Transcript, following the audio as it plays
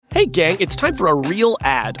Hey gang, it's time for a real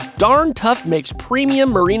ad. Darn Tough makes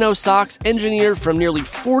premium merino socks engineered from nearly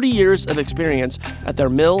 40 years of experience at their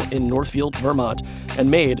mill in Northfield, Vermont,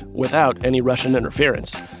 and made without any Russian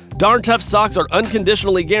interference. Darn Tough socks are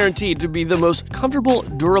unconditionally guaranteed to be the most comfortable,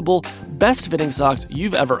 durable, best-fitting socks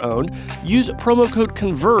you've ever owned. Use promo code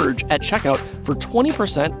CONVERGE at checkout for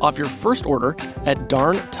 20% off your first order at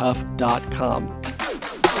darntough.com.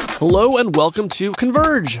 Hello and welcome to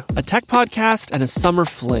Converge, a tech podcast and a summer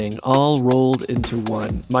fling all rolled into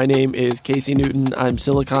one. My name is Casey Newton. I'm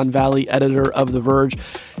Silicon Valley editor of The Verge.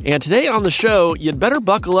 And today on the show, you'd better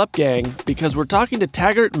buckle up, gang, because we're talking to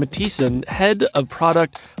Taggart Mathiesen, head of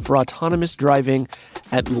product for autonomous driving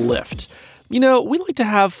at Lyft. You know, we like to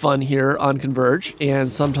have fun here on Converge,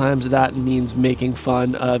 and sometimes that means making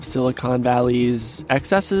fun of Silicon Valley's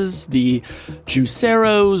excesses, the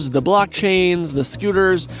juiceros, the blockchains, the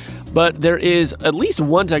scooters. But there is at least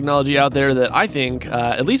one technology out there that I think,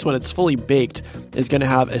 at least when it's fully baked, is going to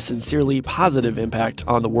have a sincerely positive impact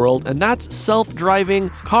on the world, and that's self-driving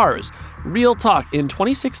cars. Real talk, in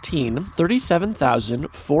 2016,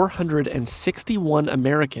 37,461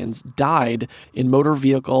 Americans died in motor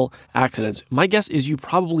vehicle accidents. My guess is you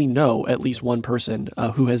probably know at least one person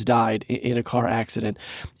who has died in a car accident.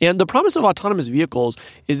 And the promise of autonomous vehicles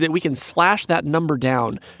is that we can slash that number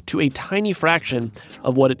down to a tiny fraction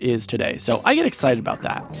of what it is today. So I get excited about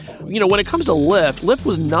that. You know, when it comes to Lyft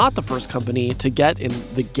was not the first company to get in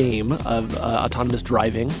the game of autonomous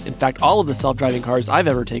driving. In fact, all of the self-driving cars I've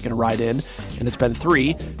ever taken a ride in, and it's been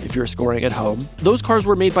 3 if you're scoring at home. Those cars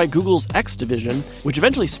were made by Google's X division, which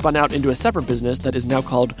eventually spun out into a separate business that is now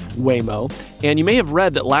called Waymo. And you may have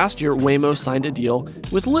read that last year Waymo signed a deal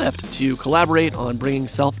with Lyft to collaborate on bringing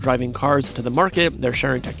self-driving cars to the market. They're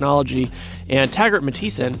sharing technology, and Taggart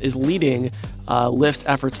Mathiesen is leading Lyft's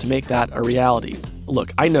efforts to make that a reality.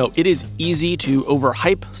 Look, I know it is easy to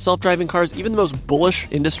overhype self-driving cars. Even the most bullish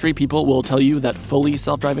industry people will tell you that fully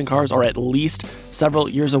self-driving cars are at least several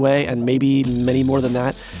years away and maybe many more than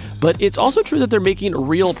that. But it's also true that they're making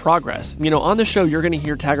real progress. You know, on the show, you're going to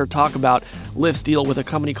hear Taggart talk about Lyft's deal with a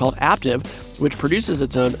company called Aptiv, which produces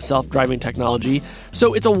its own self-driving technology.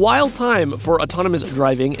 So it's a wild time for autonomous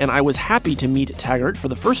driving, and I was happy to meet Taggart for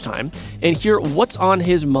the first time and hear what's on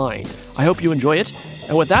his mind. I hope you enjoy it.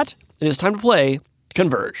 And with that, it is time to play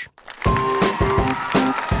Converge.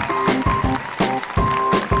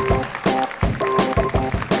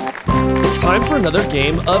 It's time for another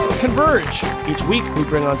game of Converge. Each week, we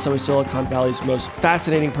bring on some of Silicon Valley's most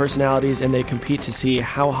fascinating personalities, and they compete to see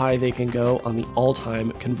how high they can go on the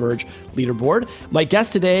all-time Converge leaderboard. My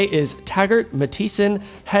guest today is Taggart Mathiesen,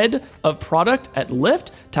 head of product at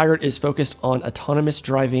Lyft. Taggart is focused on autonomous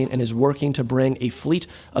driving and is working to bring a fleet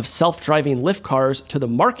of self-driving Lyft cars to the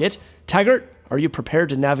market. Taggart, are you prepared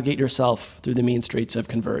to navigate yourself through the mean streets of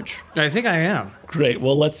Converge? I think I am. Great.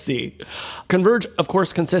 Well, let's see. Converge, of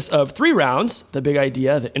course, consists of 3 rounds: the big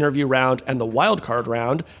idea, the interview round, and the wildcard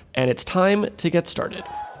round. And it's time to get started.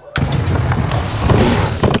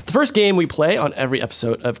 The first game we play on every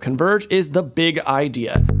episode of Converge is the big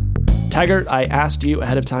idea. Taggart, I asked you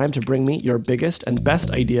ahead of time to bring me your biggest and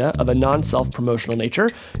best idea of a non-self-promotional nature,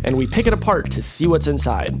 and we pick it apart to see what's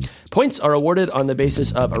inside. Points are awarded on the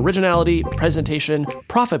basis of originality, presentation,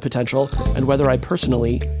 profit potential, and whether I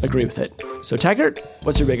personally agree with it. So Taggart,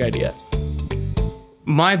 what's your big idea?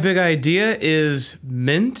 My big idea is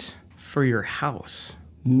mint for your house.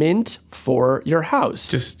 Mint for your house.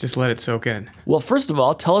 Just let it soak in. Well, first of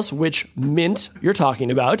all, tell us which mint you're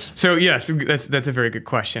talking about. So yes, that's a very good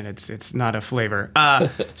question. It's not a flavor.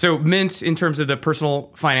 So Mint, in terms of the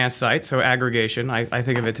personal finance site, so aggregation, I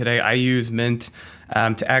think of it today. I use Mint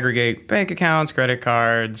to aggregate bank accounts, credit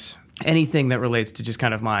cards, anything that relates to just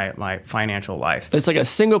kind of my financial life. It's like a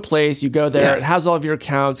single place. You go there, It has all of your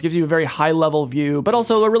accounts, gives you a very high-level view, but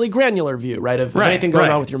also a really granular view, right, of anything going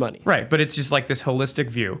on with your money. Right, but it's just like this holistic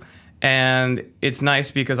view. And it's nice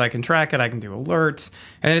because I can track it, I can do alerts,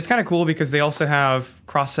 and it's kind of cool because they also have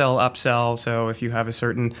cross-sell, upsell. So if you have a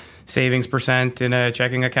certain savings percent in a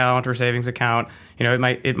checking account or savings account, you know,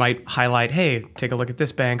 it might highlight, hey, take a look at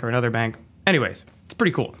this bank or another bank. Anyways, it's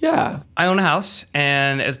pretty cool. Yeah. I own a house,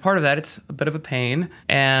 and as part of that, it's a bit of a pain.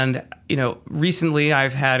 And, you know, recently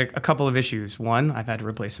I've had a couple of issues. One, I've had to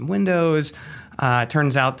replace some windows.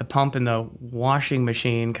 Turns out the pump in the washing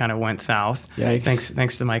machine kind of went south. Yikes.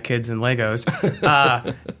 Thanks to my kids and Legos.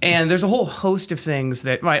 And there's a whole host of things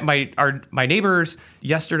that my neighbors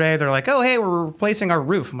yesterday, they're like, oh, hey, we're replacing our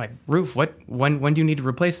roof. I'm like, roof? What? When do you need to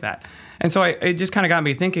replace that? And so it just kind of got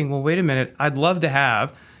me thinking, well, wait a minute. I'd love to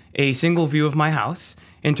have a single view of my house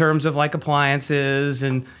in terms of like appliances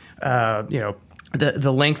and,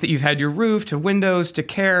 the length that you've had your roof to windows to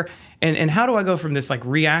care. And how do I go from this like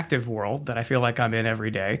reactive world that I feel like I'm in every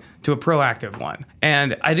day to a proactive one?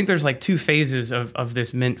 And I think there's like two phases of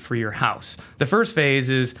this Mint for your house. The first phase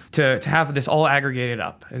is to have this all aggregated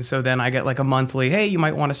up. And so then I get like a monthly, hey, you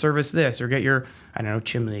might want to service this or get your, I don't know,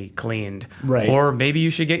 chimney cleaned. Right. Or maybe you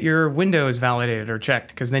should get your windows validated or checked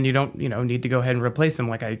because then you don't, need to go ahead and replace them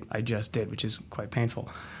like I just did, which is quite painful.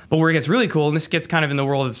 But where it gets really cool, and this gets kind of in the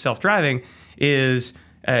world of self-driving, is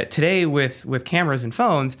today with cameras and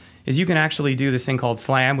phones, is you can actually do this thing called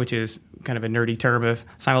SLAM, which is kind of a nerdy term of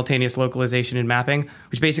simultaneous localization and mapping,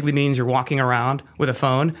 which basically means you're walking around with a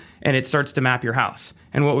phone and it starts to map your house.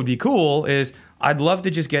 And what would be cool is I'd love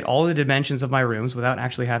to just get all the dimensions of my rooms without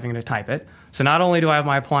actually having to type it. So not only do I have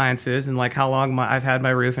my appliances and like how long I've had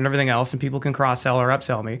my roof and everything else, and people can cross-sell or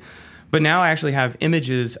upsell me, but now I actually have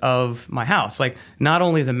images of my house, like not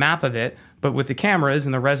only the map of it, but with the cameras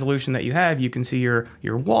and the resolution that you have, you can see your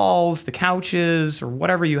walls, the couches, or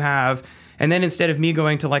whatever you have. And then instead of me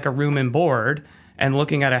going to like a room and board and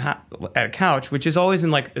looking at a couch, which is always in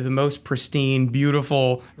like the most pristine,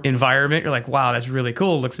 beautiful environment, you're like, wow, that's really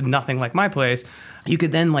cool. It looks nothing like my place. You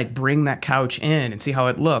could then like bring that couch in and see how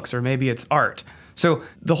it looks, or maybe it's art. So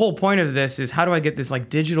the whole point of this is how do I get this like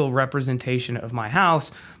digital representation of my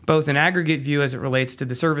house, both an aggregate view as it relates to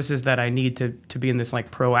the services that I need to be in this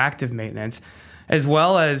like proactive maintenance, as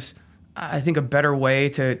well as I think a better way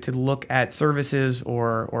to look at services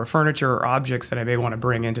or furniture or objects that I may want to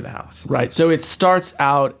bring into the house. Right. So it starts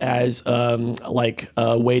out as like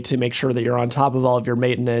a way to make sure that you're on top of all of your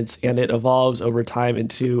maintenance, and it evolves over time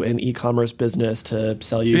into an e-commerce business to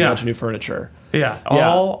sell you a bunch of new furniture. Yeah.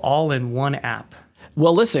 All in one app.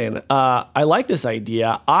 Well, listen, I like this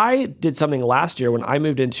idea. I did something last year when I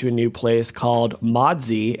moved into a new place called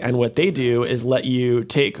Modsy, and what they do is let you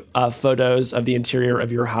take photos of the interior of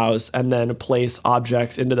your house and then place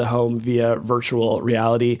objects into the home via virtual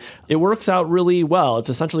reality. It works out really well. It's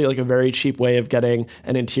essentially like a very cheap way of getting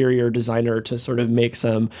an interior designer to sort of make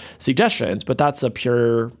some suggestions, but that's a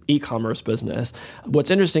pure e-commerce business. What's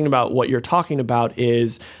interesting about what you're talking about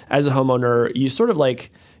is, as a homeowner, you sort of like,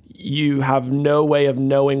 you have no way of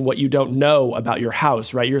knowing what you don't know about your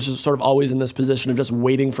house, right? You're sort of always in this position of just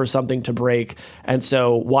waiting for something to break. And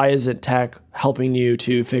so why isn't tech helping you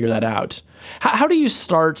to figure that out? How do you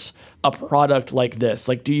start a product like this?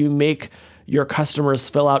 Like, do you make your customers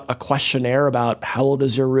fill out a questionnaire about how old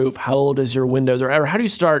is your roof, how old is your windows, or how do you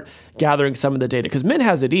start gathering some of the data? Because Mint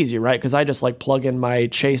has it easy, right? Because I just like plug in my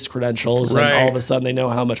Chase credentials and all of a sudden they know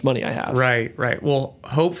how much money I have. Right. Well,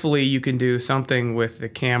 hopefully you can do something with the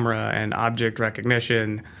camera and object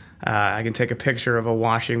recognition. I can take a picture of a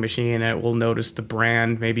washing machine and it will notice the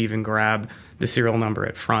brand, maybe even grab the serial number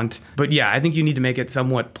at front. But yeah, I think you need to make it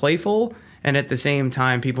somewhat playful. And at the same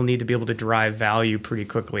time, people need to be able to derive value pretty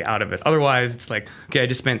quickly out of it. Otherwise, it's like, okay, I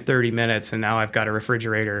just spent 30 minutes and now I've got a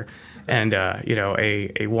refrigerator and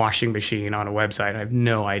a washing machine on a website. I have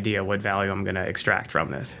no idea what value I'm going to extract from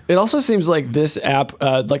this. It also seems like this app,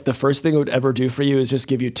 like the first thing it would ever do for you is just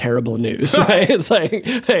give you terrible news, right? It's like,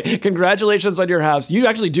 hey, congratulations on your house. You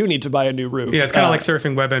actually do need to buy a new roof. Yeah, it's kind of like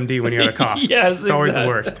surfing WebMD when you have a cough. Yes, it's always the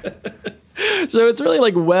worst. So it's really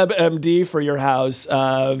like WebMD for your house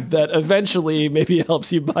that eventually maybe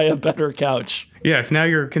helps you buy a better couch. Yes, now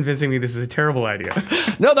you're convincing me this is a terrible idea.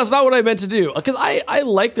 No, that's not what I meant to do. Because I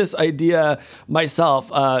like this idea myself.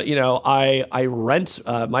 I rent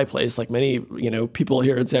my place like many people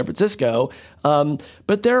here in San Francisco.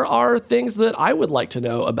 But there are things that I would like to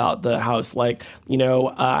know about the house, like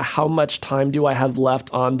how much time do I have left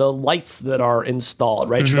on the lights that are installed?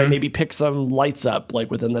 Right? Mm-hmm. Should I maybe pick some lights up like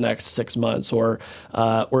within the next 6 months or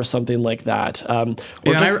something like that?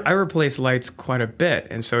 I replace lights quite a bit,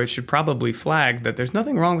 and so it should probably flag that there's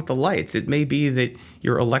nothing wrong with the lights. It may be that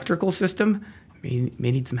your electrical system may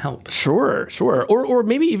need some help. Sure. Or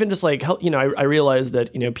maybe even just like help. I realize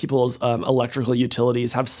that people's electrical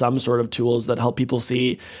utilities have some sort of tools that help people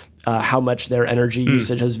see how much their energy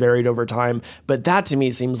usage has varied over time. But that to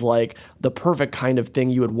me seems like the perfect kind of thing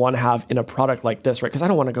you would want to have in a product like this, right? Because I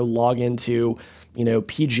don't want to go log into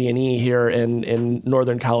PG&E here in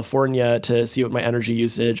Northern California to see what my energy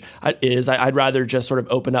usage is. I'd rather just sort of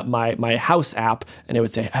open up my house app and it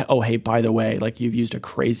would say, oh, hey, by the way, like you've used a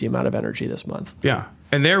crazy amount of energy this month. Yeah.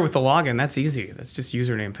 And there with the login, that's easy. That's just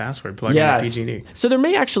username, password, plug in PG&E. So there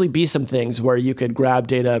may actually be some things where you could grab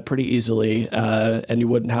data pretty easily and you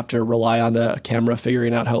wouldn't have to rely on a camera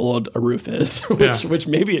figuring out how old a roof is, which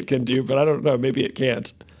maybe it can do, but I don't know. Maybe it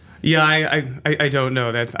can't. Yeah, I don't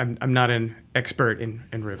know. I'm not an expert in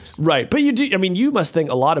roofs. Right. But you do. I mean, you must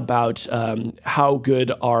think a lot about how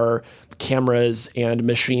good are cameras and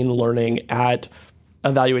machine learning at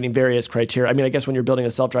evaluating various criteria. I mean, I guess when you're building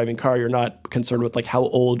a self-driving car, you're not concerned with like how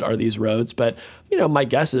old are these roads, but my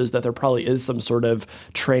guess is that there probably is some sort of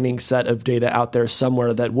training set of data out there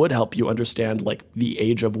somewhere that would help you understand like the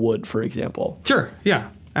age of wood, for example. Sure. Yeah,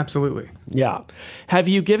 absolutely. Yeah. Have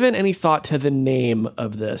you given any thought to the name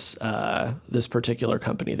of this this particular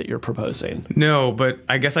company that you're proposing? No, but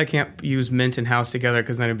I guess I can't use Mint and House together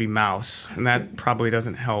because then it'd be Mouse, and that probably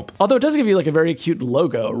doesn't help. Although it does give you like a very cute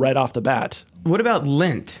logo right off the bat. What about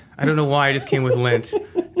Lint? I don't know why I just came with Lint.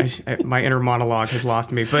 My inner monologue has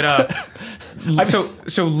lost me. But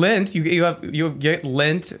so Lint, you get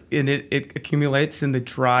lint, and it accumulates in the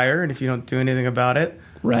dryer, and if you don't do anything about it,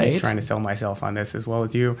 right? I'm trying to sell myself on this as well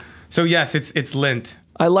as you. So yes, it's Lint.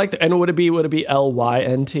 I like that. And would it be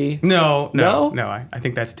LYNT? No. I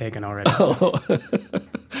think that's taken already. Oh.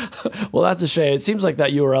 Well, that's a shame. It seems like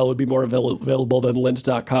that URL would be more available than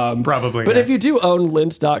lint.com. Probably. But yes. if you do own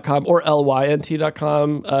lint.com or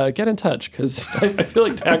lynt.com, get in touch because I feel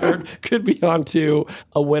like Taggart could be onto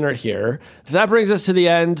a winner here. So that brings us to the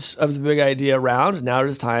end of the big idea round. Now it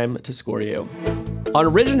is time to score you. On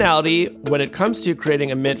originality, when it comes to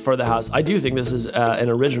creating a Mint for the house, I do think this is an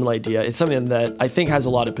original idea. It's something that I think has a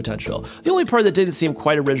lot of potential. The only part that didn't seem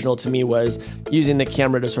quite original to me was using the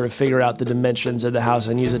camera to sort of figure out the dimensions of the house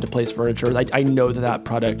and use it to place furniture. I know that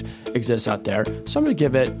product exists out there, so I'm going to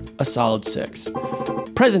give it a solid 6.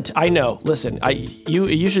 I know. Listen,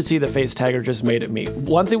 you should see the face Taggart just made at me.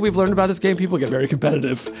 One thing we've learned about this game, people get very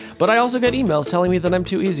competitive. But I also get emails telling me that I'm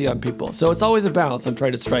too easy on people. So it's always a balance I'm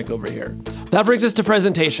trying to strike over here. That brings us to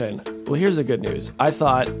presentation. Well, here's the good news. I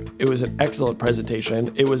thought it was an excellent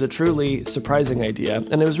presentation. It was a truly surprising idea,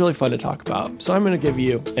 and it was really fun to talk about. So I'm going to give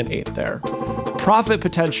you an 8 there. Profit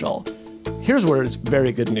potential. Here's where it's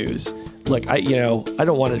very good news. Look, I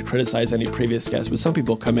don't want to criticize any previous guests, but some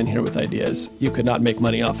people come in here with ideas you could not make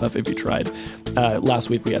money off of if you tried.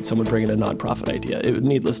 Last week we had someone bring in a nonprofit idea.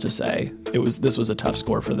 Needless to say, this was a tough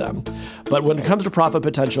score for them. But when it comes to profit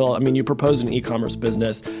potential, I mean, you proposed an e-commerce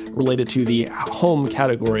business related to the home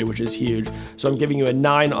category, which is huge. So I'm giving you a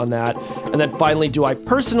 9 on that. And then finally, do I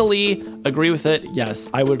personally agree with it? Yes,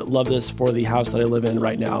 I would love this for the house that I live in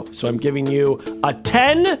right now. So I'm giving you a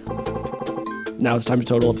 10. Now it's time to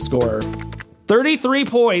total up the score. 33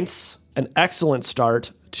 points, an excellent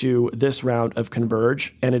start to this round of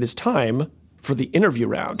Converge, and it is time for the interview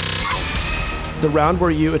round. The round where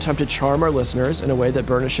you attempt to charm our listeners in a way that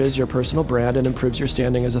burnishes your personal brand and improves your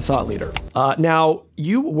standing as a thought leader. Now,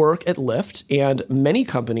 you work at Lyft, and many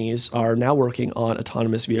companies are now working on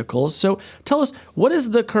autonomous vehicles. So tell us, what is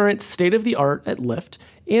the current state of the art at Lyft?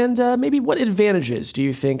 And maybe what advantages do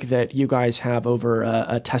you think that you guys have over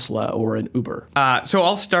a Tesla or an Uber? So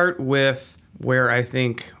I'll start with where I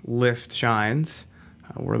think Lyft shines.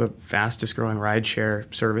 We're the fastest growing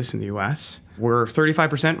rideshare service in the U.S. We're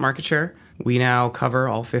 35% market share. We now cover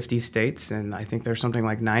all 50 states, and I think there's something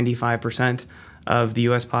like 95% of the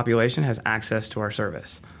U.S. population has access to our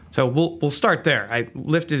service. So we'll start there. I've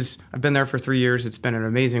been there for 3 years. It's been an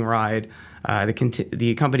amazing ride.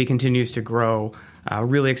 The company continues to grow.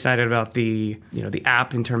 Really excited about the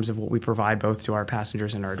app in terms of what we provide both to our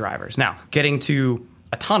passengers and our drivers. Now, getting to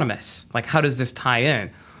autonomous, like how does this tie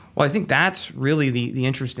in? Well, I think that's really the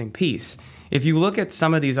interesting piece. If you look at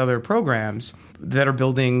some of these other programs that are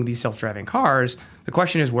building these self-driving cars, the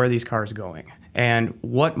question is where are these cars going? And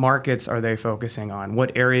what markets are they focusing on?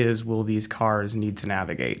 What areas will these cars need to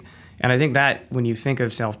navigate? And I think that when you think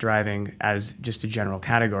of self-driving as just a general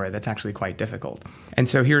category, that's actually quite difficult. And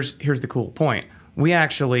so here's the cool point. We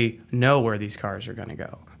actually know where these cars are going to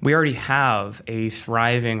go. We already have a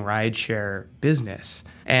thriving rideshare business,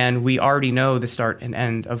 and we already know the start and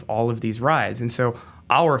end of all of these rides. And so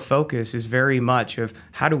our focus is very much of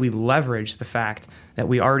how do we leverage the fact that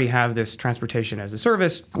we already have this transportation as a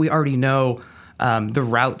service. We already know the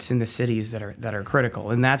routes in the cities that are critical,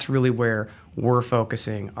 and that's really where we're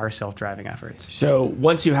focusing our self-driving efforts. So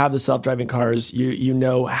once you have the self-driving cars, you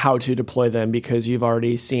know how to deploy them because you've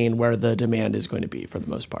already seen where the demand is going to be for the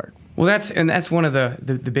most part. Well, that's one of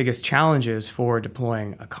the biggest challenges for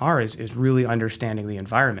deploying a car is really understanding the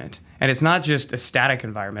environment. And it's not just a static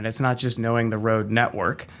environment. It's not just knowing the road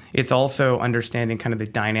network. It's also understanding kind of the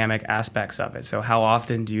dynamic aspects of it. So how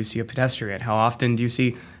often do you see a pedestrian? How often do you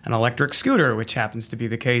see an electric scooter, which happens to be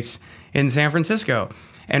the case in San Francisco?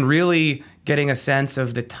 and really getting a sense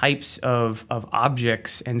of the types of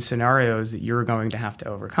objects and scenarios that you're going to have to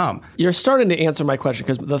overcome. You're starting to answer my question,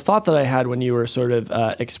 because the thought that I had when you were sort of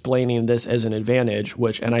explaining this as an advantage,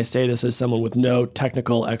 and I say this as someone with no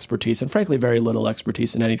technical expertise and frankly very little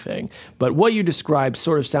expertise in anything, but what you described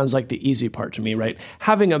sort of sounds like the easy part to me, right?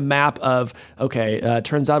 Having a map of,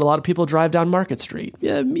 turns out a lot of people drive down Market Street.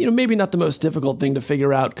 Yeah, maybe not the most difficult thing to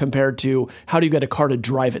figure out compared to how do you get a car to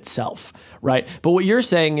drive itself, right? But what you're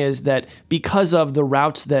saying is that because of the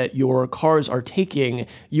routes that your cars are taking,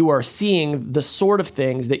 you are seeing the sort of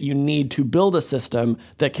things that you need to build a system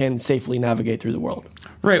that can safely navigate through the world.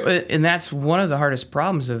 Right, and that's one of the hardest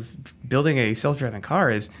problems of building a self-driving car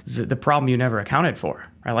is the problem you never accounted for.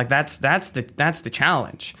 Right, like that's the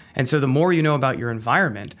challenge. And so the more you know about your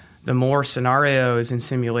environment, the more scenarios and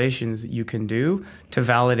simulations that you can do to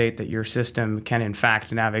validate that your system can in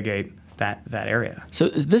fact navigate that area. So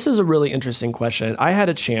this is a really interesting question. I had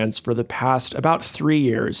a chance for the past about 3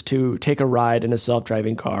 years to take a ride in a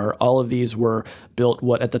self-driving car. All of these were built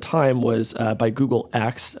what at the time was by Google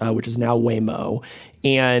X, which is now Waymo.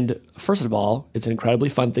 And first of all, it's an incredibly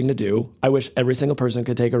fun thing to do. I wish every single person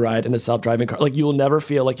could take a ride in a self-driving car. Like, you will never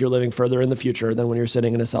feel like you're living further in the future than when you're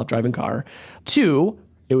sitting in a self-driving car. 2,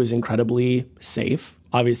 it was incredibly safe.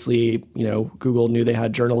 Obviously, Google knew they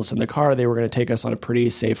had journalists in the car. They were going to take us on a pretty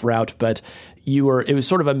safe route, but it was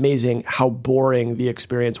sort of amazing how boring the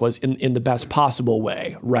experience was in the best possible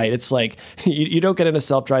way, right? It's like you don't get in a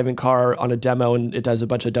self-driving car on a demo and it does a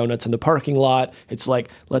bunch of donuts in the parking lot. It's like,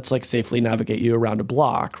 let's safely navigate you around a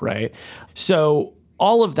block, right? So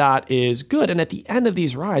all of that is good. And at the end of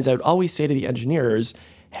these rides, I would always say to the engineers,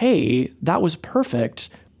 hey, that was perfect.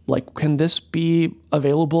 Like, can this be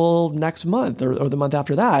available next month or the month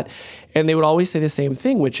after that? And they would always say the same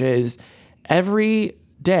thing, which is every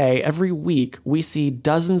day, every week, we see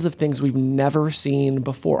dozens of things we've never seen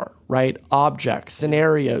before, right? Objects,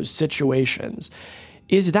 scenarios, situations.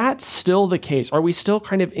 Is that still the case? Are we still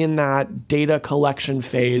kind of in that data collection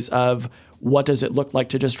phase of what does it look like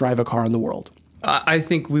to just drive a car in the world? I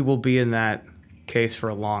think we will be in that case for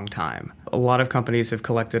a long time. A lot of companies have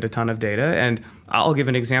collected a ton of data, and I'll give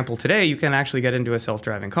an example today. You can actually get into a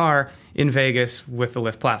self-driving car in Vegas with the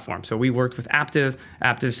Lyft platform. So we worked with Aptiv.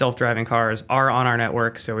 Aptiv self-driving cars are on our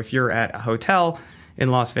network. So if you're at a hotel in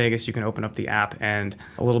Las Vegas, you can open up the app, and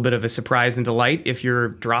a little bit of a surprise and delight. If your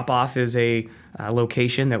drop-off is a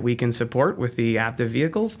location that we can support with the Aptiv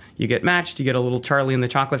vehicles, you get matched. You get a little Charlie and the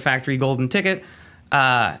Chocolate Factory golden ticket,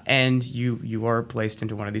 and you are placed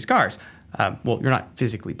into one of these cars. Well, you're not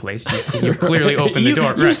physically placed. You clearly open the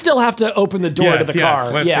door. You still have to open the door to the car.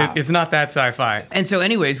 It's not that sci-fi. And so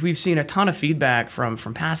anyways, we've seen a ton of feedback from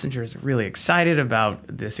passengers really excited about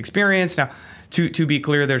this experience. Now, to be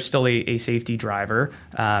clear, there's still a safety driver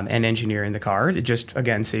and engineer in the car. It just,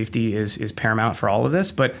 again, safety is paramount for all of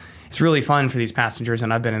this. But it's really fun for these passengers,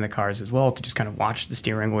 and I've been in the cars as well, to just kind of watch the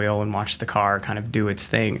steering wheel and watch the car kind of do its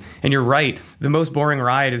thing. And you're right, the most boring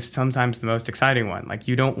ride is sometimes the most exciting one. Like,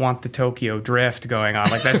 you don't want the Tokyo drift going on.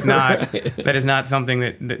 Like, that's not that is not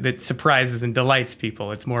something that surprises and delights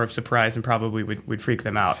people. It's more of surprise and probably would freak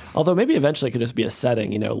them out. Although maybe eventually it could just be a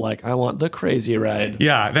setting, like, I want the crazy ride.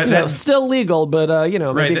 Yeah. That's still legal, but,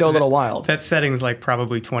 maybe go a little wild. That setting's like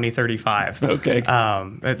probably 2035. Okay.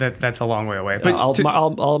 That's a long way away. But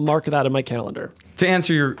I'll mark that in my calendar. To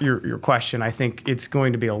answer your question, I think it's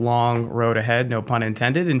going to be a long road ahead, no pun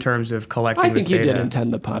intended, in terms of collecting this data. I think you did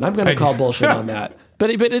intend the pun. I'm going to call bullshit on that.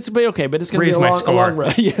 But it's okay. But it's going to be a long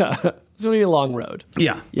road. Yeah, it's going to be a long road.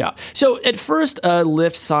 Yeah. So at first,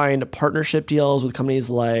 Lyft signed partnership deals with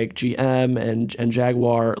companies like GM and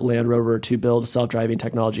Jaguar Land Rover to build self-driving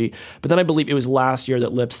technology. But then I believe it was last year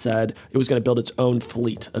that Lyft said it was going to build its own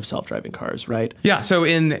fleet of self-driving cars, right? Yeah. So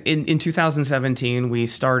in 2017, we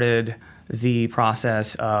started the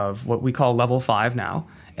process of what we call Level 5 now,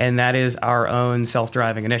 and that is our own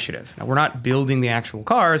self-driving initiative. Now, we're not building the actual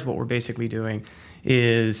cars. What we're basically doing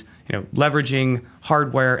is leveraging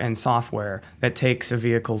hardware and software that takes a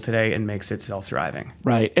vehicle today and makes it self-driving.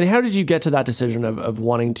 Right. And how did you get to that decision of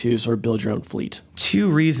wanting to sort of build your own fleet? 2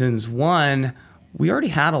 reasons. One, we already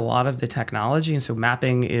had a lot of the technology, and so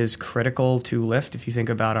mapping is critical to Lyft. If you think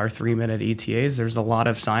about our 3-minute ETAs, there's a lot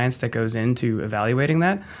of science that goes into evaluating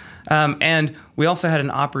that. And we also had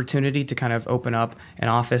an opportunity to kind of open up an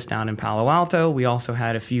office down in Palo Alto. We also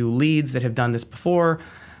had a few leads that have done this before.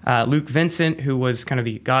 Luke Vincent, who was kind of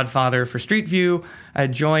the godfather for Street View,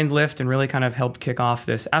 joined Lyft and really kind of helped kick off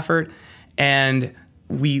this effort. And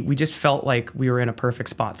we just felt like we were in a perfect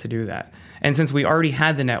spot to do that. And since we already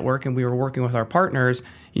had the network and we were working with our partners,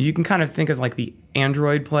 you can kind of think of like the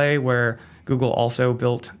Android play where Google also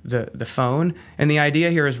built the phone. And the idea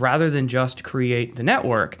here is rather than just create the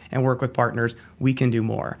network and work with partners, we can do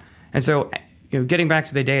more. And so, getting back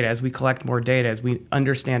to the data, as we collect more data, as we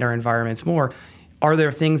understand our environments more, are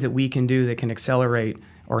there things that we can do that can accelerate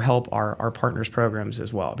or help our partners' programs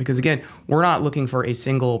as well? Because again, we're not looking for a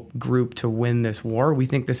single group to win this war. We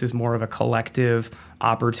think this is more of a collective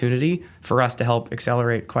opportunity for us to help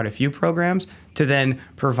accelerate quite a few programs to then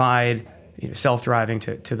provide self-driving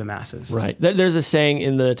to the masses. Right. There's a saying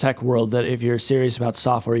in the tech world that if you're serious about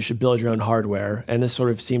software, you should build your own hardware. And this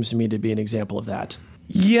sort of seems to me to be an example of that.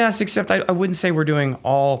 Yes, except I wouldn't say we're doing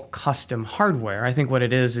all custom hardware. I think what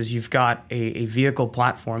it is you've got a vehicle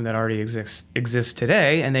platform that already exists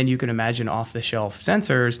today, and then you can imagine off-the-shelf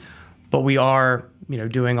sensors, but we are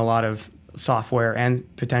doing a lot of software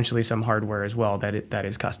and potentially some hardware as well that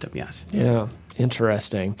is custom, yes. Yeah,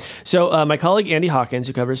 interesting. So my colleague Andy Hawkins,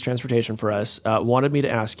 who covers transportation for us, wanted me to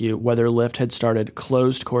ask you whether Lyft had started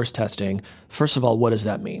closed course testing. First of all, what does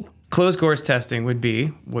that mean? Closed course testing would be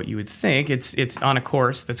what you would think. It's on a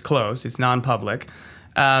course that's closed. It's non-public.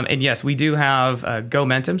 And yes, we do have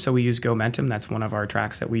GoMentum. So we use GoMentum. That's one of our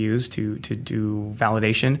tracks that we use to do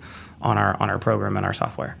validation on our program and our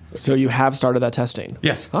software. So you have started that testing?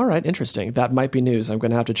 Yes. All right, interesting. That might be news. I'm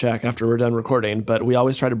going to have to check after we're done recording, but we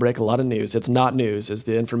always try to break a lot of news. It's not news, is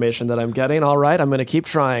the information that I'm getting. All right, I'm going to keep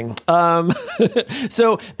trying. But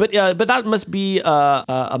that must be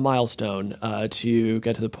a milestone to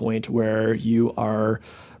get to the point where you are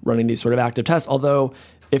running these sort of active tests. Although,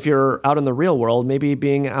 if you're out in the real world, maybe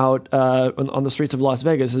being out on the streets of Las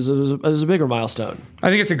Vegas is a bigger milestone. I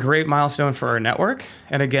think it's a great milestone for our network.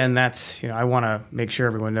 And again, that's, I want to make sure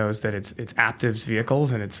everyone knows that it's Aptiv's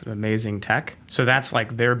vehicles and it's amazing tech. So that's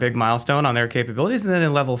like their big milestone on their capabilities. And then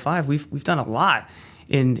in level 5, we've done a lot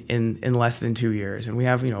in less than 2 years. And we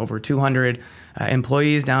have, over 200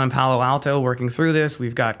 employees down in Palo Alto working through this.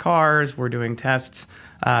 We've got cars. We're doing tests,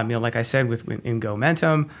 like I said, in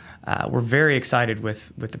GoMentum. We're very excited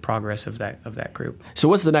with the progress of that group. So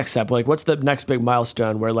what's the next step? Like, what's the next big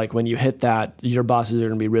milestone where, like, when you hit that, your bosses are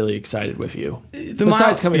going to be really excited with you?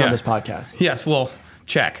 Besides coming on this podcast. Yes, well,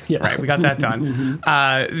 check. Yeah. Right, we got that done.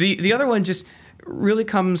 The other one just really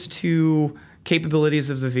comes to capabilities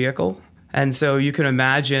of the vehicle. And so you can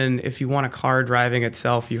imagine if you want a car driving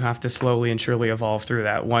itself, you have to slowly and surely evolve through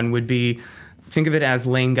that. One would be, think of it as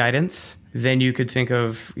lane guidance. Then you could think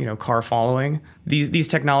of, car following. These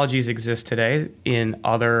technologies exist today in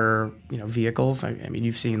other, vehicles. I mean,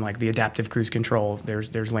 you've seen like the adaptive cruise control.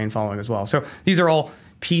 There's lane following as well. So these are all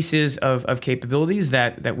pieces of capabilities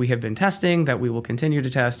that we have been testing, that we will continue to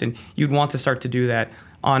test, and you'd want to start to do that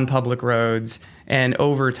on public roads. And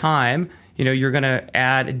over time, you're going to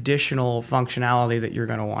add additional functionality that you're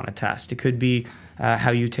going to want to test. It could be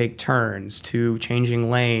how you take turns, to changing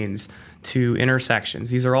lanes, to intersections.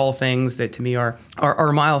 These are all things that to me are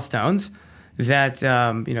milestones that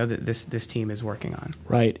that this team is working on.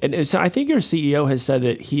 Right, and so I think your CEO has said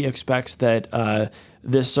that he expects that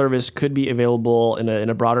this service could be available in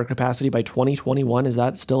a broader capacity by 2021. Is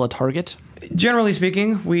that still a target? Generally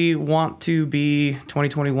speaking, we want to be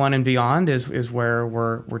 2021 and beyond is where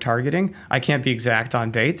we're targeting. I can't be exact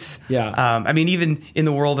on dates. Yeah. Even in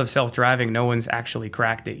the world of self-driving, no one's actually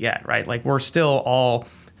cracked it yet, right? Like, we're still all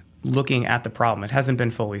looking at the problem. It hasn't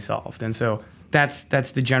been fully solved. And so that's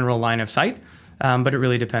the general line of sight. But it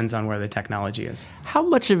really depends on where the technology is. How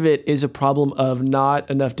much of it is a problem of not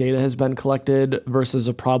enough data has been collected versus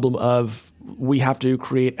a problem of we have to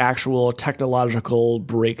create actual technological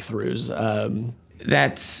breakthroughs?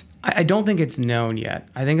 I don't think it's known yet.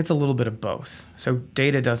 I think it's a little bit of both. So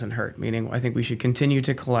data doesn't hurt, meaning I think we should continue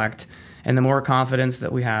to collect. And the more confidence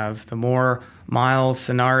that we have, the more miles,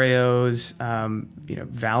 scenarios,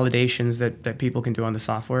 validations that people can do on the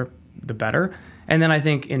software, the better. And then I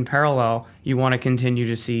think in parallel, you want to continue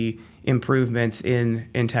to see improvements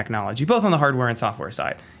in technology, both on the hardware and software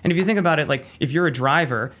side. And if you think about it, like if you're a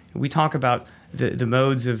driver, we talk about the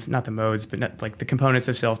modes of, not the modes, but not, like the components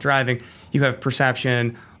of self-driving. You have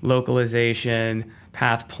perception, localization,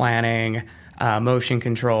 path planning, motion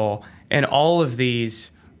control, and all of these,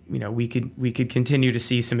 we could continue to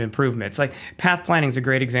see some improvements. Like path planning is a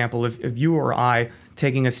great example of you or I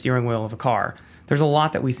taking a steering wheel of a car. There's a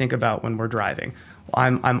lot that we think about when we're driving.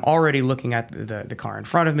 I'm already looking at the car in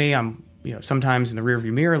front of me. I'm sometimes in the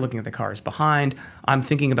rearview mirror looking at the cars behind. I'm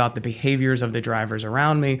thinking about the behaviors of the drivers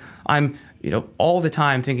around me. I'm all the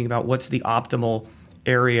time thinking about what's the optimal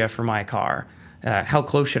area for my car. How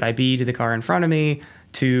close should I be to the car in front of me,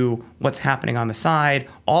 to what's happening on the side.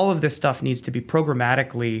 All of this stuff needs to be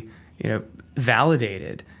programmatically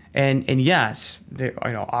validated. And yes,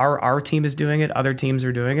 our team is doing it, other teams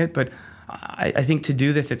are doing it, but I think to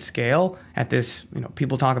do this at scale, at this,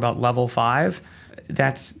 people talk about level 5,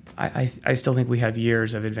 I still think we have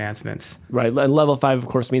years of advancements. Right. And level 5, of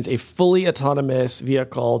course, means a fully autonomous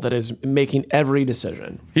vehicle that is making every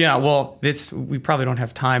decision. Yeah. Well, we probably don't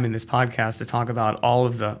have time in this podcast to talk about all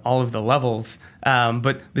of the levels.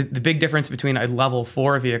 But the big difference between a level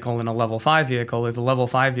 4 vehicle and a level 5 vehicle is a level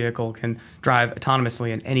 5 vehicle can drive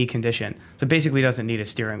autonomously in any condition. So it basically doesn't need a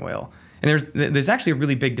steering wheel. And there's actually a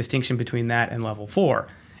really big distinction between that and level 4.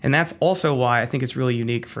 And that's also why I think it's really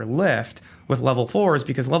unique for Lyft with level 4s,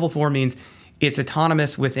 because level 4 means it's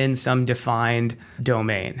autonomous within some defined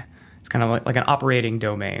domain. It's kind of like an operating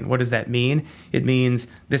domain. What does that mean? It means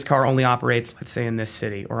this car only operates, let's say, in this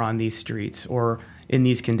city or on these streets or in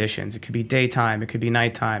these conditions. It could be daytime, it could be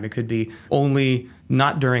nighttime, it could be only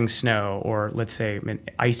not during snow or, let's say,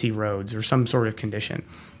 icy roads or some sort of condition.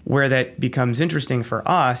 Where that becomes interesting for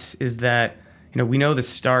us is that we know the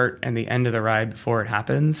start and the end of the ride before it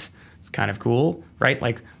happens. It's kind of cool, right?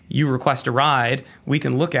 Like you request a ride, we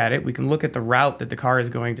can look at it. We can look at the route that the car is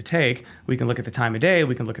going to take. We can look at the time of day.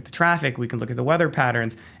 We can look at the traffic. We can look at the weather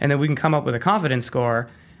patterns. And then we can come up with a confidence score.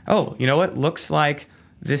 Oh, you know what? Looks like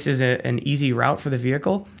this is an easy route for the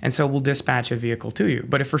vehicle. And so we'll dispatch a vehicle to you.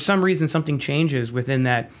 But if for some reason something changes within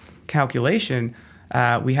that calculation,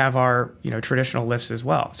 we have our traditional lifts as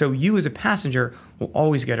well. So you as a passenger will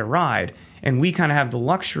always get a ride. And we kind of have the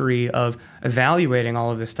luxury of evaluating all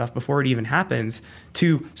of this stuff before it even happens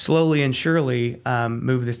to slowly and surely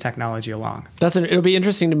move this technology along. It'll be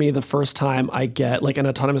interesting to me the first time I get like an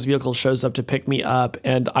autonomous vehicle shows up to pick me up,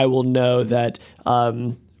 and I will know that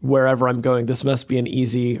wherever I'm going, this must be an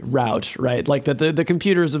easy route, right? Like that the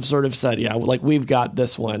computers have sort of said, yeah, like we've got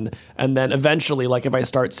this one. And then eventually, like if I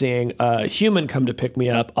start seeing a human come to pick me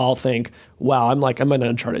up, I'll think, wow, I'm in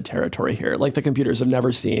uncharted territory here. Like the computers have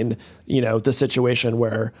never seen, the situation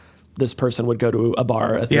where this person would go to a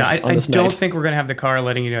bar at this I don't think we're going to have the car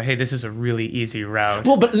letting you know, hey, this is a really easy route.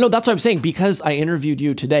 Well, but no, that's what I'm saying. Because I interviewed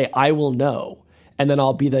you today, I will know. And then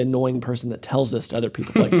I'll be the annoying person that tells this to other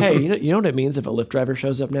people. Like, hey, you know what it means if a Lyft driver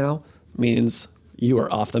shows up now? It means you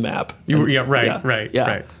are off the map.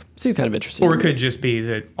 Right. Seems kind of interesting. Or it could just be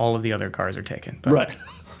that all of the other cars are taken. But. Right.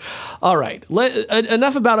 All right.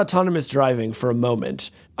 Enough about autonomous driving for a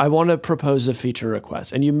moment. I want to propose a feature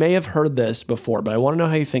request. And you may have heard this before, but I want to know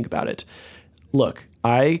how you think about it. Look,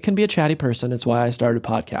 I can be a chatty person. It's why I started a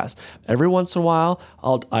podcast. Every once in a while,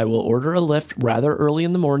 I will order a Lyft rather early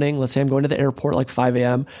in the morning. Let's say I'm going to the airport like 5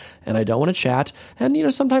 a.m. and I don't want to chat.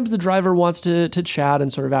 And, sometimes the driver wants to chat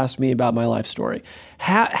and sort of ask me about my life story.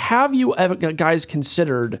 Have you ever, guys,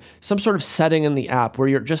 considered some sort of setting in the app where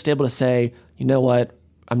you're just able to say, you know what,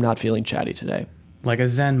 I'm not feeling chatty today? Like a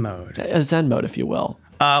Zen mode. A Zen mode, if you will.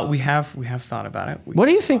 We have thought about it. What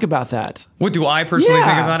do you think about that? What do I personally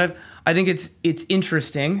think about it? I think it's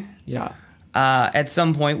interesting. Yeah. At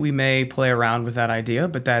some point, we may play around with that idea,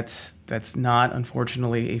 but that's not,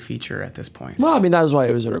 unfortunately, a feature at this point. Well, I mean, that was why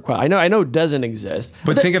it was a request. I know it doesn't exist.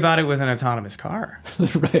 But think about it with an autonomous car,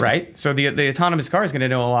 right? So the autonomous car is going to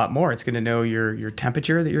know a lot more. It's going to know your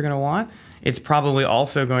temperature that you're going to want. It's probably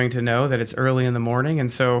also going to know that it's early in the morning,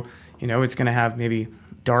 and so it's going to have maybe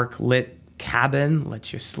dark lit cabin,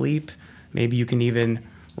 lets you sleep. Maybe you can even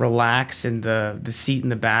relax, and the seat in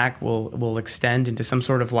the back will extend into some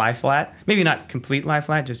sort of lie flat. Maybe not complete lie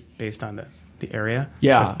flat, just based on the area.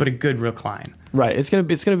 Yeah, but a good recline. Right. It's gonna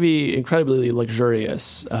be incredibly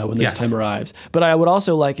luxurious when this time arrives. But I would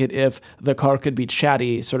also like it if the car could be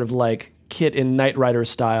chatty, sort of like Kit in Knight Rider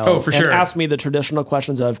style. Oh, for sure. And ask me the traditional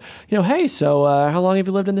questions of, hey, so how long have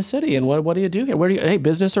you lived in the city, and what do you do here? Hey,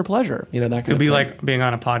 business or pleasure? That kind of thing. It'll be like being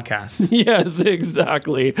on a podcast. Yes,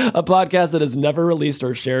 exactly. A podcast that is never released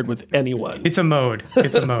or shared with anyone. It's a mode,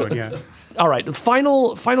 yeah. All right,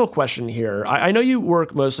 final question here. I know you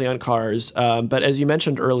work mostly on cars, but as you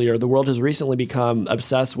mentioned earlier, the world has recently become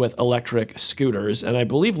obsessed with electric scooters, and I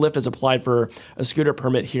believe Lyft has applied for a scooter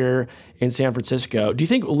permit here in San Francisco. Do you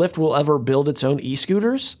think Lyft will ever build its own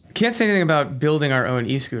e-scooters? Can't say anything about building our own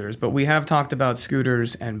e-scooters, but we have talked about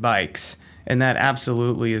scooters and bikes, and that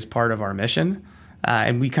absolutely is part of our mission,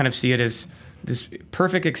 and we kind of see it as this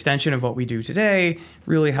perfect extension of what we do today.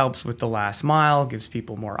 Really helps with the last mile, gives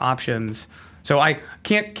people more options. So I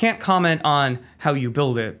can't comment on how you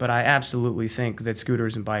build it, but I absolutely think that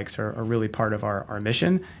scooters and bikes are really part of our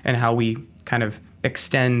mission and how we kind of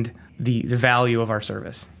extend the value of our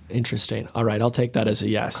service. Interesting. All right, I'll take that as a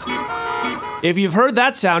yes. If you've heard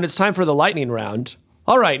that sound, it's time for the lightning round.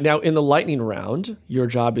 All right, now in the lightning round, your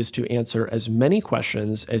job is to answer as many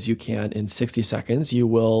questions as you can in 60 seconds. You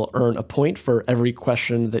will earn a point for every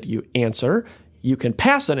question that you answer. You can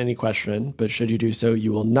pass on any question, but should you do so,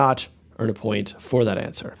 you will not earn a point for that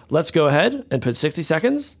answer. Let's go ahead and put 60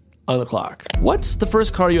 seconds on the clock. What's the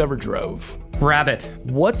first car you ever drove? Rabbit.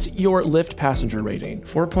 What's your Lyft passenger rating?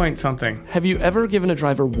 4 point something. Have you ever given a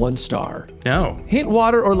driver 1 star? No. Hint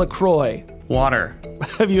water or LaCroix? Water.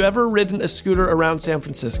 Have you ever ridden a scooter around San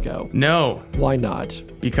Francisco? No. Why not?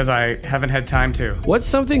 Because I haven't had time to. What's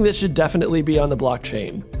something that should definitely be on the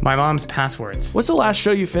blockchain? My mom's passwords. What's the last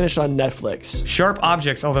show you finished on Netflix? Sharp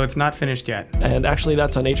Objects, although it's not finished yet. And actually,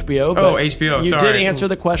 that's on HBO. Oh, HBO, You sorry. did answer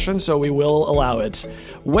the question, so we will allow it.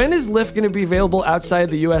 When is Lyft going to be available outside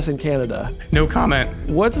the US and Canada? No comment.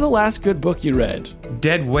 What's the last good book you read?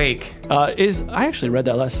 Dead Wake. I actually read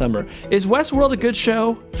that last summer. Is Westworld a good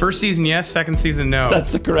show? First season, yes. Second season, no.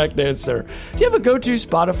 That's the correct answer. Do you have a go-to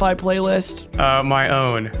Spotify playlist? My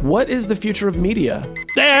own. What is the future of media?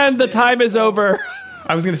 And the time is over.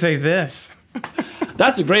 I was going to say this.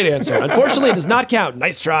 That's a great answer. Unfortunately, it does not count.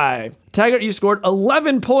 Nice try. Taggart, you scored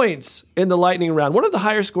 11 points in the lightning round. One of the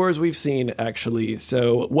higher scores we've seen, actually.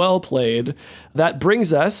 So well played. That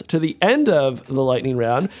brings us to the end of the lightning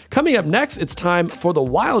round. Coming up next, it's time for the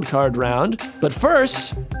wild card round. But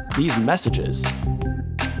first, these messages.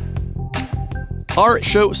 Our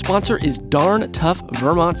show sponsor is Darn Tough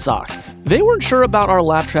Vermont Socks. They weren't sure about our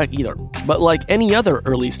laugh track either, but like any other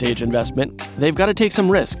early stage investment, they've got to take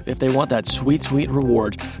some risk if they want that sweet, sweet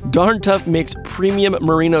reward. Darn Tough makes premium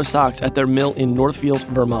merino socks at their mill in Northfield,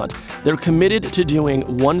 Vermont. They're committed to doing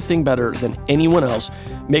one thing better than anyone else,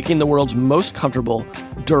 making the world's most comfortable,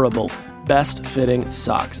 durable, best-fitting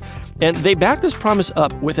socks. And they back this promise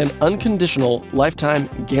up with an unconditional lifetime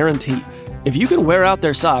guarantee. If you can wear out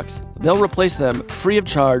their socks, they'll replace them free of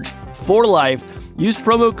charge for life. Use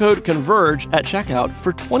promo code CONVERGE at checkout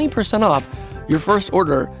for 20% off your first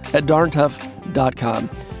order at darntough.com.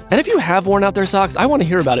 And if you have worn out their socks, I want to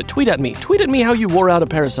hear about it. Tweet at me. Tweet at me how you wore out a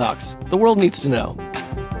pair of socks. The world needs to know.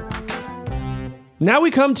 Now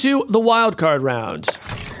we come to the wild card round.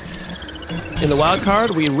 In the wild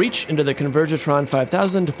card, we reach into the Convergitron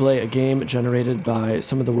 5000 to play a game generated by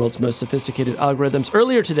some of the world's most sophisticated algorithms.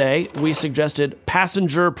 Earlier today, we suggested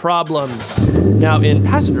passenger problems. Now, in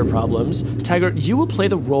passenger problems, Taggart, you will play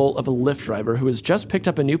the role of a Lyft driver who has just picked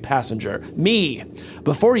up a new passenger, me.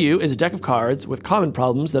 Before you is a deck of cards with common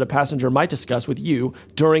problems that a passenger might discuss with you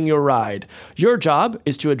during your ride. Your job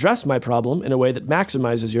is to address my problem in a way that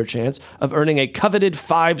maximizes your chance of earning a coveted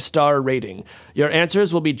 5-star rating. Your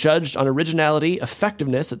answers will be judged on originality,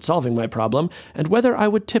 effectiveness at solving my problem, and whether I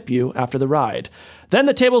would tip you after the ride. Then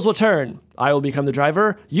the tables will turn. I will become the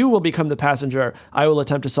driver, you will become the passenger. I will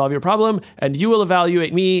attempt to solve your problem, and you will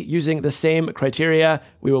evaluate me using the same criteria.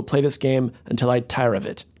 We will play this game until I tire of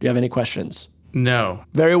it. Do you have any questions? No.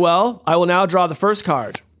 Very well. I will now draw the first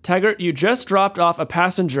card. Taggart, you just dropped off a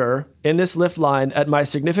passenger in this Lyft line at my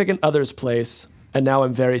significant other's place, and now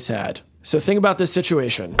I'm very sad. So think about this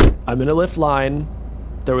situation. I'm in a Lyft line.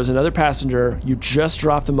 There was another passenger. You just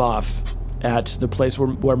dropped them off at the place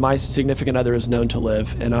where my significant other is known to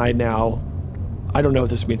live, and I don't know what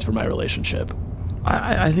this means for my relationship.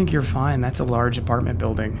 I think you're fine. That's a large apartment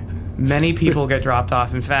building. Many people get dropped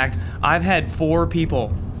off. In fact, I've had 4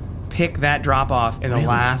 people pick that drop off in the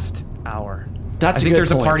last hour. That's I think a good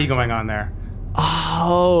there's point. a party going on there.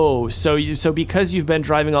 Oh, so because you've been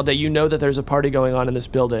driving all day, you know that there's a party going on in this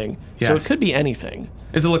building. Yes. So it could be anything.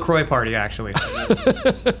 It's a LaCroix party, actually.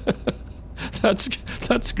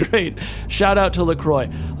 That's great. Shout out to LaCroix.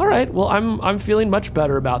 All right, well, I'm feeling much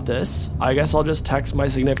better about this. I guess I'll just text my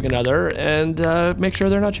significant other and make sure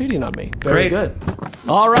they're not cheating on me. Very Great. good.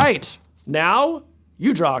 All right, now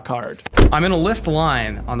you draw a card. I'm in a Lyft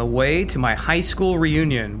line on the way to my high school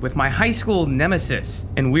reunion with my high school nemesis,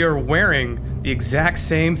 and we are wearing the exact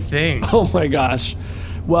same thing. Oh my gosh.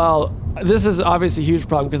 Well, this is obviously a huge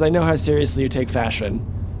problem because I know how seriously you take fashion.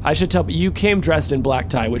 I should tell you came dressed in black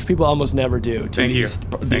tie, which people almost never do to Thank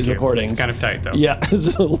these you. recordings. It's kind of tight, though. Yeah,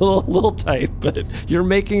 it's a little tight, but you're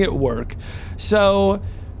making it work. So,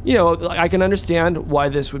 you know, I can understand why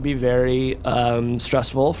this would be very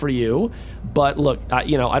stressful for you. But look, I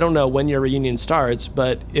don't know when your reunion starts,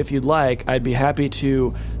 but if you'd like, I'd be happy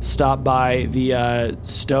to stop by the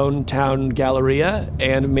Stone Town Galleria,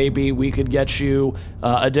 and maybe we could get you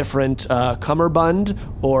a different cummerbund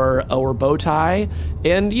or bow tie,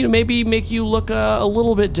 and maybe make you look a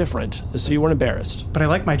little bit different, so you weren't embarrassed. But I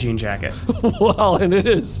like my jean jacket. Well, and it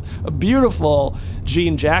is a beautiful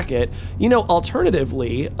jean jacket.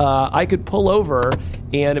 Alternatively, I could pull over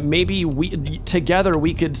and maybe together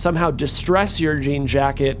we could somehow distress your jean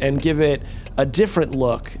jacket and give it a different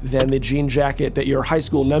look than the jean jacket that your high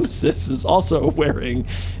school nemesis is also wearing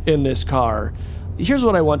in this car. Here's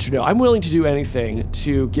what I want you to know. I'm willing to do anything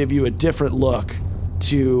to give you a different look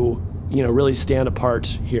to, really stand apart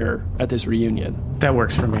here at this reunion. That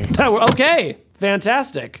works for me. Okay,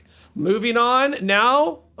 fantastic. Moving on,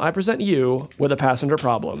 now I present you with a passenger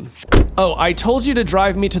problem. Oh, I told you to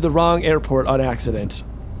drive me to the wrong airport on accident.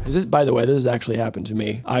 By the way, this has actually happened to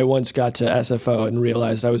me. I once got to SFO and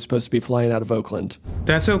realized I was supposed to be flying out of Oakland.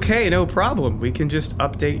 That's okay, no problem. We can just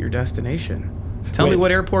update your destination. Tell me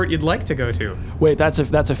what airport you'd like to go to. Wait, that's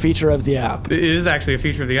a feature of the app. It is actually a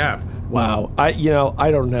feature of the app. Wow. I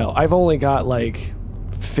don't know. I've only got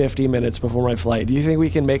 50 minutes before my flight. Do you think we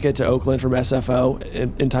can make it to Oakland from SFO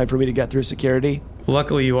in time for me to get through security?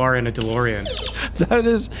 Luckily, you are in a DeLorean.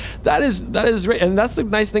 That is great. And that's the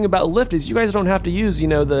nice thing about Lyft is you guys don't have to use,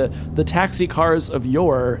 the taxi cars of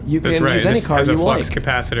yore. You can use any car you like. This has a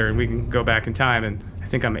flux capacitor, and we can go back in time. And I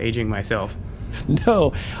think I'm aging myself.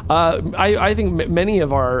 No, I think many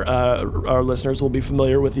of our listeners will be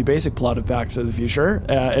familiar with the basic plot of Back to the Future,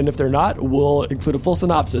 and if they're not, we'll include a full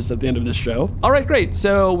synopsis at the end of this show. All right, great.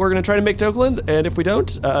 So we're going to try to make to Oakland, and if we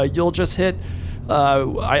don't, you'll just hit,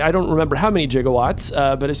 I don't remember how many gigawatts,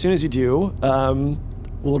 but as soon as you do,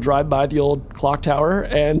 we'll drive by the old clock tower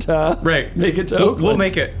and make it to Oakland.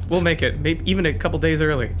 We'll make it. Maybe even a couple days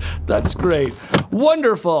early. That's great.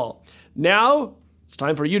 Wonderful. Now it's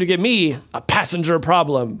time for you to give me a passenger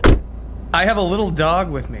problem. I have a little dog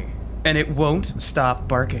with me, and it won't stop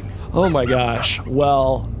barking. Oh my gosh.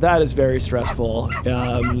 Well, that is very stressful.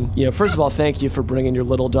 First of all, thank you for bringing your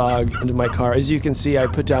little dog into my car. As you can see, I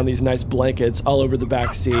put down these nice blankets all over the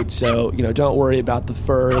back seat, so, don't worry about the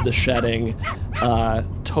fur, the shedding.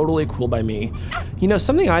 Totally cool by me.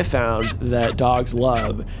 Something I found that dogs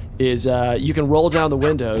love is you can roll down the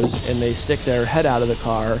windows and they stick their head out of the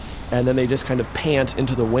car and then they just kind of pant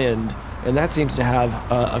into the wind, and that seems to have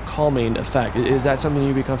a calming effect. Is that something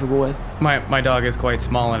you'd be comfortable with? My dog is quite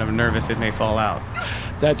small and I'm nervous it may fall out.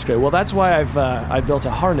 That's great. Well, that's why I've built a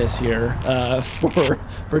harness here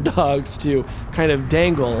for dogs to kind of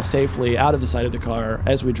dangle safely out of the side of the car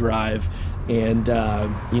as we drive, and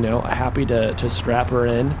happy to strap her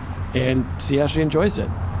in and see how she enjoys it.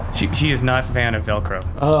 She is not a fan of Velcro.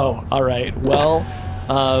 Oh, all right. Well,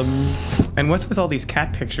 and what's with all these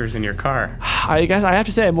cat pictures in your car? I guess I have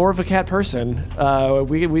to say I'm more of a cat person.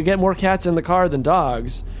 We get more cats in the car than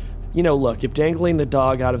dogs. Look, if dangling the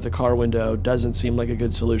dog out of the car window doesn't seem like a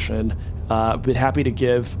good solution, I'd be happy to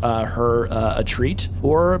give her a treat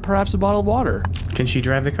or perhaps a bottle of water. Can she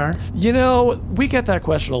drive the car? We get that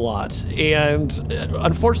question a lot, and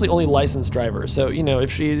unfortunately only licensed drivers. So,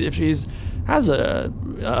 if she's has a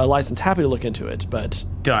license, happy to look into it, but...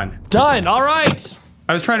 Done. All right.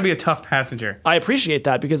 I was trying to be a tough passenger. I appreciate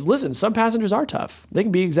that because, listen, some passengers are tough. They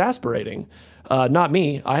can be exasperating. Not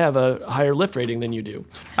me. I have a higher Lyft rating than you do.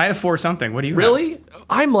 I have 4-something. What do you really? have?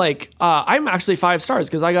 I'm actually 5 stars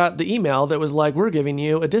because I got the email that was like, we're giving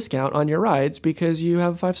you a discount on your rides because you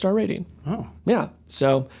have a 5-star rating. Oh. Yeah.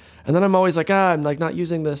 So, and then I'm always like, I'm not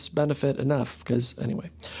using this benefit enough because, anyway.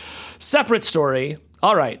 Separate story.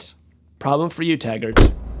 All right. Problem for you,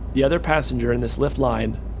 Taggart. The other passenger in this Lyft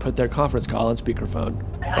line put their conference call on speakerphone.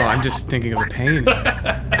 Oh, I'm just thinking of the pain.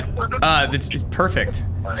 It's perfect.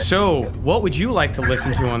 So, what would you like to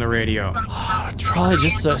listen to on the radio? Probably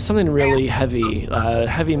just something really heavy,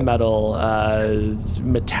 heavy metal,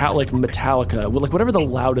 Metallica, like whatever the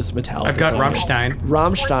loudest Metallica. I've got song Rammstein. Is.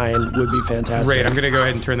 Rammstein would be fantastic. Great, I'm going to go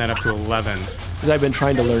ahead and turn that up to 11. Because I've been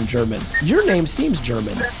trying to learn German. Your name seems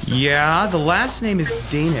German. Yeah, the last name is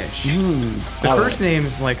Danish. The first name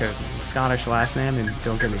is like a Scottish last name, and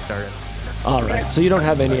don't get me started. All right, so you don't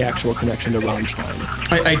have any actual connection to Rammstein.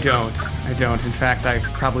 I don't. In fact, I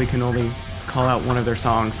probably can only call out one of their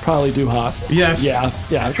songs. Probably Du Hast. Yes.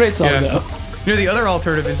 Yeah, great song though. The other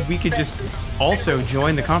alternative is we could just also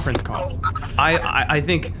join the conference call. I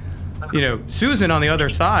think, Susan on the other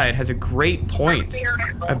side has a great point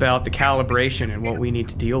about the calibration and what we need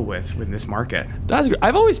to deal with in this market. That's great.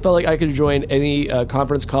 I've always felt like I could join any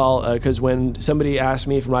conference call because when somebody asked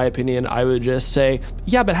me for my opinion, I would just say,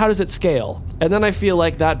 yeah, but how does it scale? And then I feel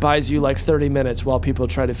like that buys you like 30 minutes while people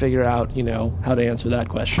try to figure out, how to answer that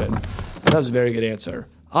question. That was a very good answer.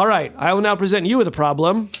 All right, I will now present you with a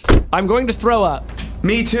problem. I'm going to throw up.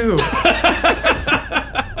 Me too.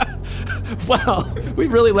 Wow,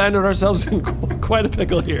 we've really landed ourselves in quite a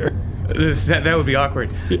pickle here. That would be awkward.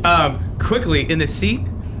 Quickly, in the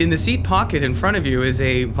seat pocket in front of you is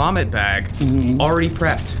a vomit bag, already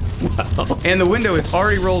prepped. And the window is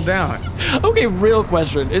already rolled down. Okay, real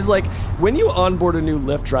question is like when you onboard a new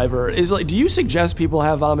Lyft driver, is like, do you suggest people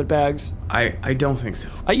have vomit bags? I don't think so.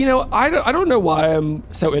 I don't know why I'm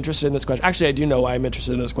so interested in this question. Actually, I do know why I'm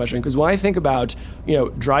interested in this question, because when I think about,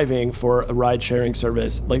 driving for a ride-sharing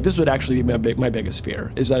service, like this would actually be my biggest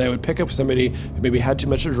fear, is that I would pick up somebody who maybe had too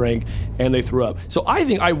much to drink and they threw up. So I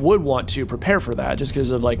think I would want to prepare for that just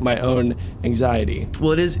because of like my own anxiety.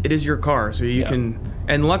 Well, it is your car, so you can.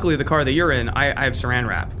 And luckily, the car that you're in, I have Saran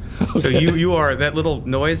wrap. Okay. So you are that little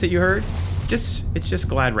noise that you heard. It's just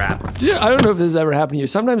Glad wrap. Dude, I don't know if this has ever happened to you.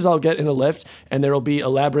 Sometimes I'll get in a Lyft and there will be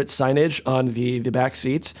elaborate signage on the back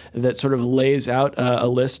seats that sort of lays out a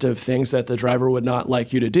list of things that the driver would not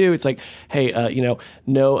like you to do. It's like, hey,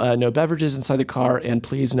 no beverages inside the car, and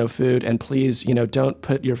please no food, and please, don't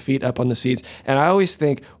put your feet up on the seats. And I always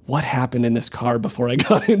think, what happened in this car before I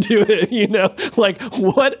got into it? Like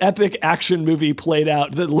what epic action movie played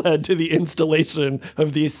out that led to the installation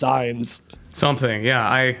of these signs? Something,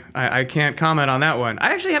 yeah. I can't comment on that one.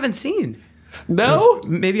 I actually haven't seen. No?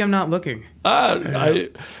 Maybe I'm not looking. I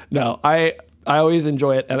always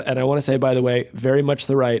enjoy it, and I want to say, by the way, very much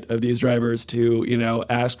the right of these drivers to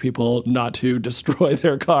ask people not to destroy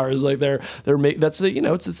their cars. Like it's their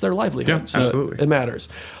livelihood. Yeah, so absolutely. It matters.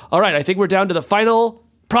 All right, I think we're down to the final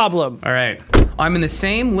problem. All right, I'm in the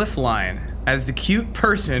same Lyft line as the cute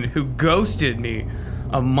person who ghosted me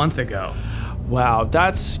a month ago. Wow,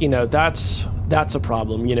 that's a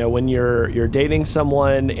problem. When you're dating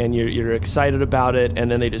someone and you're excited about it, and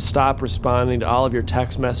then they just stop responding to all of your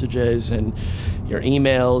text messages and your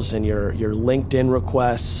emails and your LinkedIn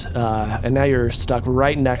requests, and now you're stuck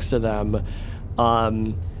right next to them.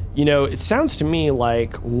 It sounds to me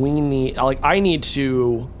like I need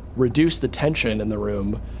to reduce the tension in the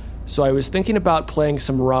room. So I was thinking about playing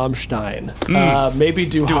some Rammstein. Maybe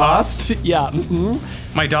Du Hast. Yeah.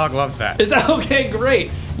 Mm-hmm. My dog loves that. Is that okay? Great.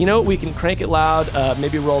 We can crank it loud,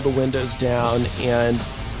 maybe roll the windows down, and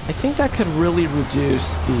I think that could really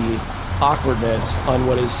reduce the awkwardness on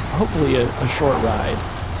what is hopefully a short ride.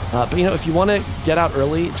 But if you want to get out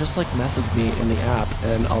early, just message me in the app,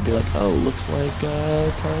 and I'll be like, oh, looks like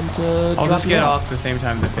time to I'll drop just get off the same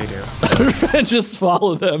time that they do. and just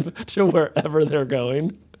follow them to wherever they're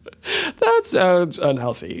going. That sounds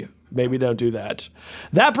unhealthy. Maybe don't do that.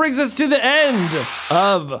 That brings us to the end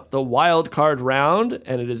of the wild card round,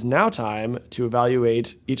 and it is now time to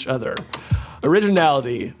evaluate each other.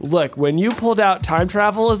 Originality. Look, when you pulled out time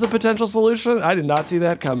travel as a potential solution, I did not see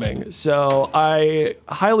that coming. So I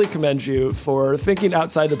highly commend you for thinking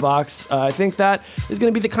outside the box. I think that is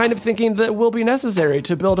going to be the kind of thinking that will be necessary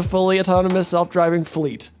to build a fully autonomous self-driving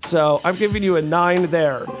fleet. So I'm giving you a 9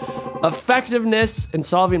 there. Effectiveness in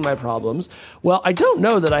solving my problems. Well, I don't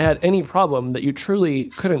know that I had any problem that you truly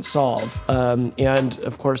couldn't solve. And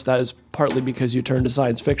of course, that is partly because you turned to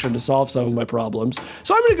science fiction to solve some of my problems.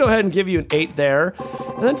 So I'm going to go ahead and give you an 8 there.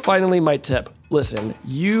 And then finally, my tip. Listen,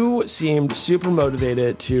 you seemed super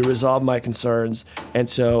motivated to resolve my concerns, and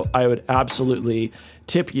so I would absolutely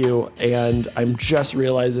tip you, and I'm just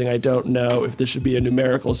realizing I don't know if this should be a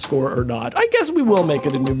numerical score or not. I guess we will make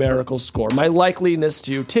it a numerical score. My likeliness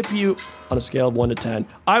to tip you on a scale of 1 to 10,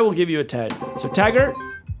 I will give you a 10. So Taggart,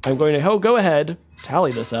 I'm going to go ahead,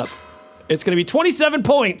 tally this up. It's going to be 27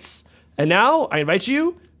 points. And now I invite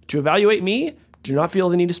you to evaluate me. Do not feel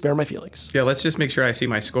the need to spare my feelings. Yeah, let's just make sure I see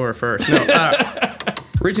my score first. No,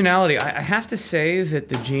 originality. I have to say that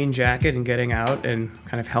the jean jacket and getting out and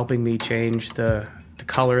kind of helping me change the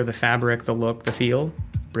color, the fabric, the look, the feel,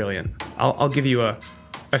 brilliant. I'll give you a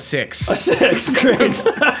 6. A 6, great.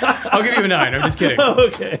 I'll give you a 9. I'm just kidding.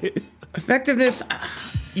 Okay. Effectiveness.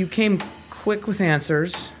 You came quick with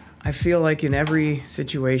answers. I feel like in every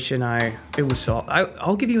situation it was solved.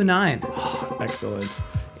 I'll give you a 9. Excellent.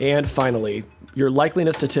 And finally, your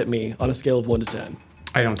likeliness to tip me on a scale of 1 to 10.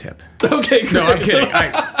 I don't tip. Okay, great. No, I'm kidding.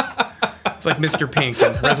 It's like Mr. Pink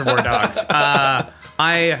and Reservoir Dogs.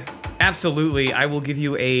 I will give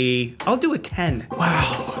you I'll do a 10.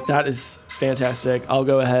 Wow, that is fantastic. I'll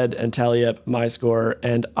go ahead and tally up my score,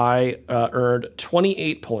 and I earned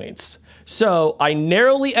 28 points. So I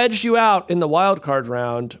narrowly edged you out in the wild card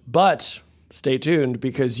round, but stay tuned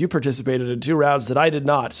because you participated in 2 rounds that I did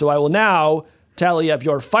not. So I will now tally up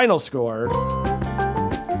your final score.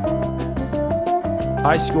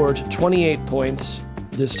 I scored 28 points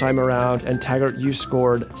this time around, and Taggart, you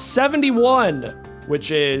scored 71,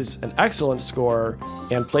 which is an excellent score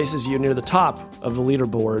and places you near the top of the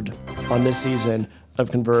leaderboard on this season of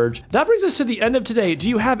Converge. That brings us to the end of today. Do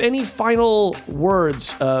you have any final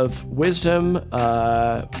words of wisdom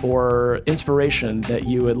or inspiration that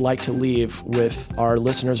you would like to leave with our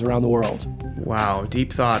listeners around the world? Wow,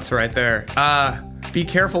 deep thoughts right there. Be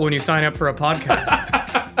careful when you sign up for a podcast.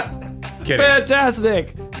 Kidding.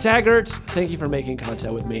 Fantastic! Taggart, thank you for making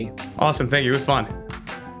content with me. Awesome, thank you. It was fun.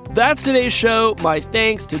 That's today's show. My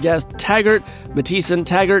thanks to guest Taggart Matthiesen.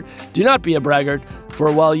 Taggart, do not be a braggart,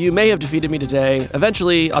 for while you may have defeated me today,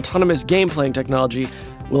 eventually autonomous game-playing technology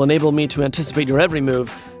will enable me to anticipate your every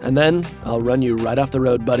move, and then I'll run you right off the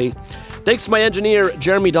road, buddy. Thanks to my engineer,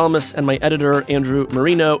 Jeremy Dalmas, and my editor, Andrew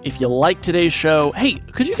Marino. If you like today's show, hey,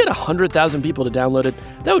 could you get 100,000 people to download it?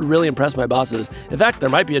 That would really impress my bosses. In fact,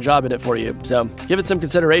 there might be a job in it for you, so give it some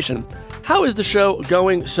consideration. How is the show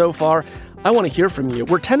going so far? I want to hear from you.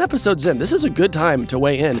 We're 10 episodes in. This is a good time to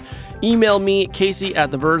weigh in. Email me,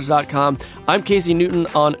 casey@theverge.com. I'm Casey Newton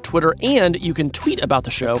on Twitter, and you can tweet about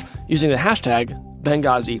the show using the hashtag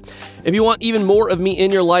Benghazi. If you want even more of me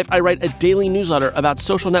in your life, I write a daily newsletter about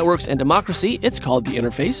social networks and democracy. It's called The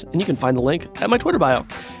Interface, and you can find the link at my Twitter bio.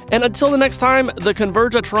 And until the next time, the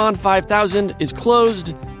Convergatron 5000 is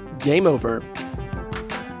closed. Game over.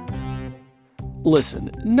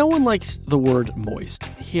 Listen, no one likes the word moist.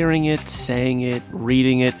 Hearing it, saying it,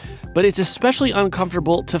 reading it, but it's especially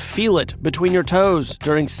uncomfortable to feel it between your toes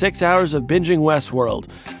during 6 hours of binging Westworld.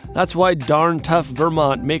 That's why Darn Tough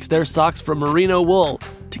Vermont makes their socks from merino wool,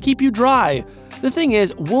 to keep you dry. The thing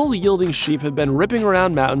is, wool-yielding sheep have been ripping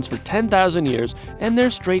around mountains for 10,000 years, and they're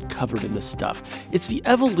straight covered in this stuff. It's the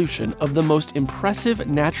evolution of the most impressive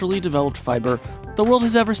naturally developed fiber the world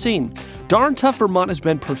has ever seen. Darn Tough Vermont has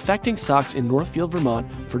been perfecting socks in Northfield, Vermont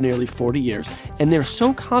for nearly 40 years, and they're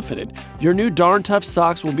so confident your new Darn Tough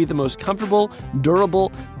socks will be the most comfortable,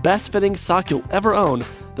 durable, best-fitting sock you'll ever own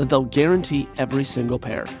that they'll guarantee every single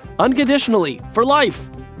pair. Unconditionally, for life!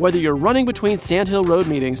 Whether you're running between Sandhill Road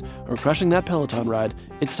meetings or crushing that Peloton ride,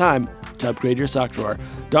 it's time to upgrade your sock drawer.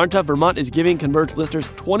 Darn Tough Vermont is giving Converge listeners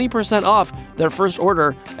 20% off their first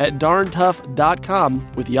order at darntough.com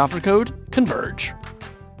with the offer code CONVERGE.